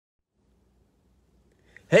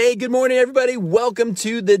Hey, good morning, everybody. Welcome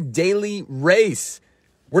to the Daily Race.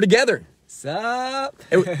 We're together. Sup?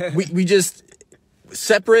 We just,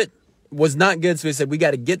 separate was not good, so we said, we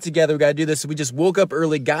got to get together, we got to do this. So we just woke up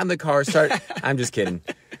early, got in the car, I'm just kidding.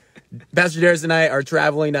 Pastor Darius and I are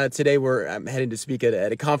traveling today. I'm heading to speak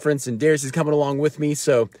at a conference, and Darius is coming along with me.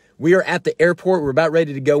 So we are at the airport. We're about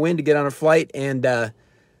ready to go in to get on a flight, and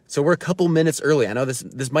so we're a couple minutes early. I know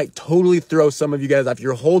this might totally throw some of you guys off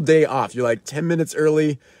your whole day off. You're like 10 minutes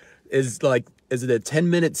early is it a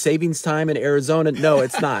 10-minute savings time in Arizona? No,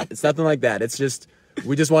 it's not. It's nothing like that. It's just,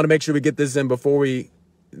 we just want to make sure we get this in before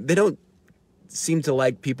they don't seem to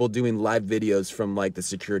like people doing live videos from like the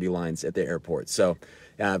security lines at the airport. So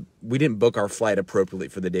we didn't book our flight appropriately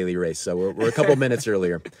for the Daily Race. So we're a couple minutes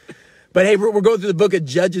earlier. But hey, we're going through the book of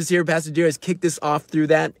Judges here. Pastor Darius kicked us off through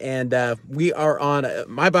that. And we are on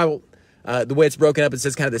my Bible. The way it's broken up, it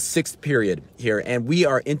says kind of the sixth period here. And we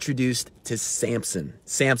are introduced to Samson.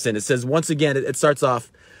 It says, once again, it starts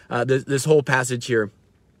off this whole passage here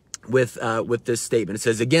with this statement. It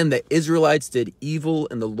says, again, the Israelites did evil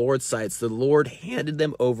in the Lord's sight. So the Lord handed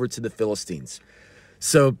them over to the Philistines.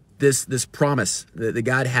 So this promise that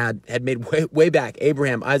God had made way back,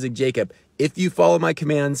 Abraham, Isaac, Jacob, if you follow my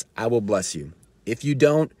commands, I will bless you. If you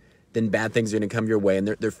don't, then bad things are going to come your way. And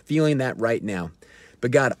they're feeling that right now. But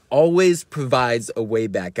God always provides a way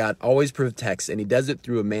back. God always protects, and he does it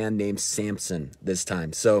through a man named Samson this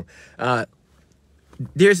time. So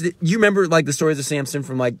you remember like the stories of Samson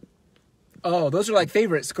from like... Oh, those are like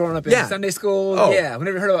favorites growing up in Sunday school. Oh. Yeah,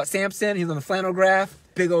 whenever you heard about Samson, he was on the flannel graph,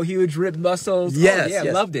 big old huge ripped muscles. Yes,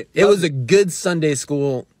 yes. Loved it. It was a good Sunday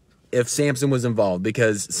school if Samson was involved,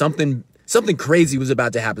 because something crazy was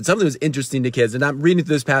about to happen. Something was interesting to kids. And I'm reading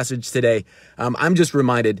through this passage today. I'm just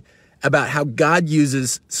reminded about how God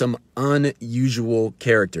uses some unusual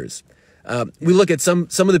characters. We look at some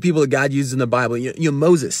of the people that God uses in the Bible. You know,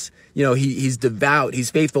 Moses, he's devout, he's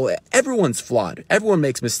faithful. Everyone's flawed. Everyone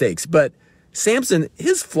makes mistakes. But Samson,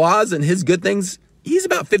 his flaws and his good things, he's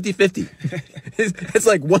about 50-50. It's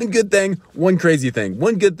like one good thing, one crazy thing.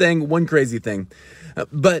 One good thing, one crazy thing.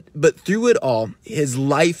 But through it all, his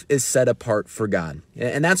life is set apart for God.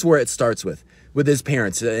 And that's where it starts with his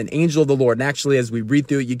parents, an angel of the Lord. And actually, as we read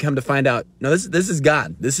through it, you come to find out, no, this is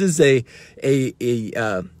God. This is a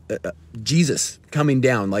Jesus coming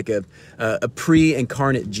down, like a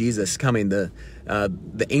pre-incarnate Jesus coming, the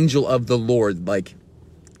angel of the Lord, like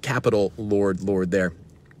capital Lord there,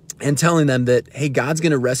 and telling them that, hey, God's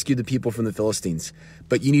going to rescue the people from the Philistines,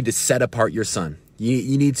 but you need to set apart your son.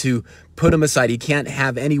 You need to put him aside. He can't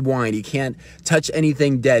have any wine. He can't touch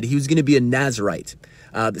anything dead. He was going to be a Nazirite.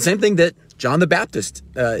 The same thing that John the Baptist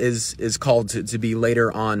is called to be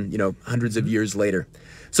later on, hundreds of years later.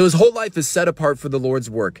 So his whole life is set apart for the Lord's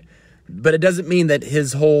work, but it doesn't mean that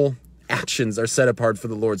his whole actions are set apart for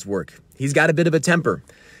the Lord's work. He's got a bit of a temper.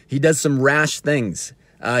 He does some rash things.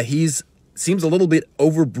 Seems a little bit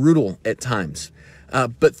over brutal at times.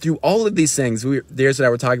 But through all of these things, Darius and I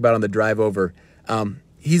were talking about on the drive over,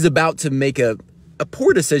 he's about to make a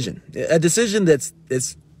poor decision, a decision that's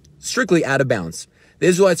strictly out of bounds. The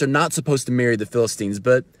Israelites are not supposed to marry the Philistines,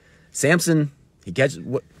 but Samson, he catches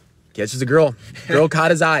a girl. Girl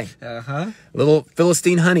caught his eye. Little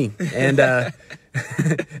Philistine honey. And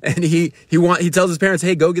and he tells his parents,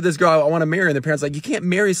 hey, go get this girl. I want to marry her. And the parents are like, you can't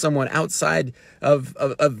marry someone outside of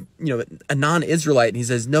a non-Israelite. And he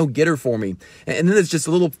says, no, get her for me. And then there's just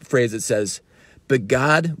a little phrase that says, but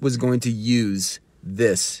God was going to use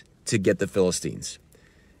this to get the Philistines.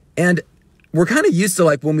 And we're kind of used to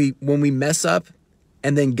like when we mess up,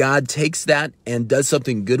 and then God takes that and does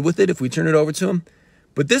something good with it if we turn it over to him.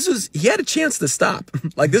 But he had a chance to stop.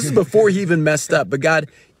 Like this is before he even messed up. But God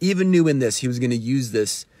even knew in this, he was going to use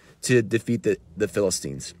this to defeat the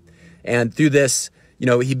Philistines. And through this,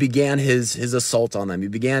 he began his assault on them. He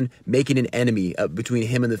began making an enemy between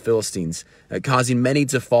him and the Philistines, causing many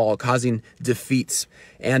to fall, causing defeats.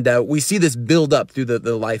 And we see this build up through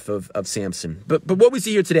the life of Samson. But what we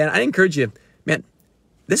see here today, and I encourage you, man,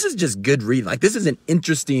 this is just good reading. Like this is an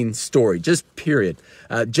interesting story, just period.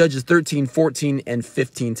 Judges 13, 14, and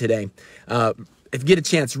 15 today. If you get a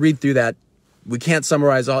chance, read through that. We can't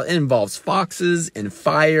summarize all. It involves foxes and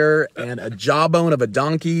fire and a jawbone of a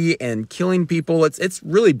donkey and killing people. It's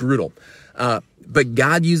really brutal. But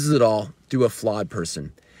God uses it all through a flawed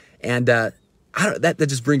person. And that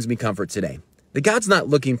just brings me comfort today. That God's not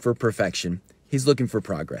looking for perfection. He's looking for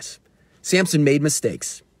progress. Samson made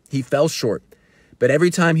mistakes. He fell short. But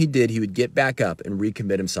every time he did, he would get back up and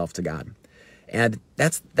recommit himself to God. And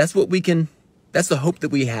that's the hope that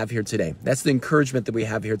we have here today. That's the encouragement that we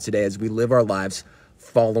have here today as we live our lives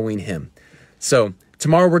following him. So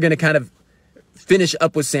tomorrow we're going to kind of finish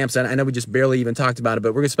up with Samson. I know we just barely even talked about it, but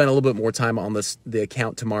we're going to spend a little bit more time on the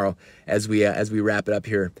account tomorrow as we wrap it up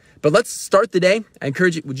here. But let's start the day. I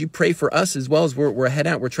encourage you, would you pray for us as well as we're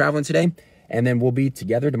heading out, we're traveling today, and then we'll be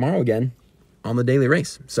together tomorrow again on the daily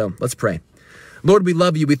race. So let's pray. Lord, we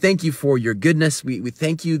love you. We thank you for your goodness. We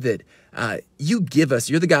thank you that you give us,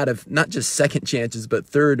 you're the God of not just second chances, but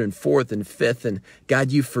third and fourth and fifth. And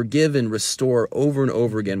God, you forgive and restore over and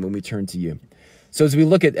over again when we turn to you. So as we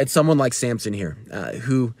look at someone like Samson here,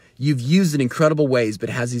 who you've used in incredible ways, but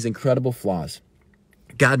has these incredible flaws,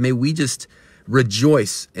 God, may we just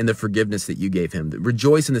rejoice in the forgiveness that you gave him,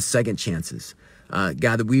 rejoice in the second chances.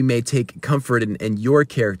 God, that we may take comfort in your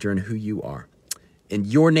character and who you are. In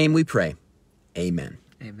your name we pray. Amen.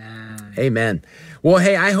 Amen. Amen. Well,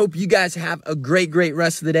 hey, I hope you guys have a great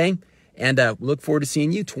rest of the day. And we look forward to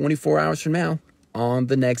seeing you 24 hours from now on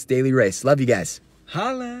the next Daily Race. Love you guys.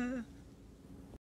 Holla.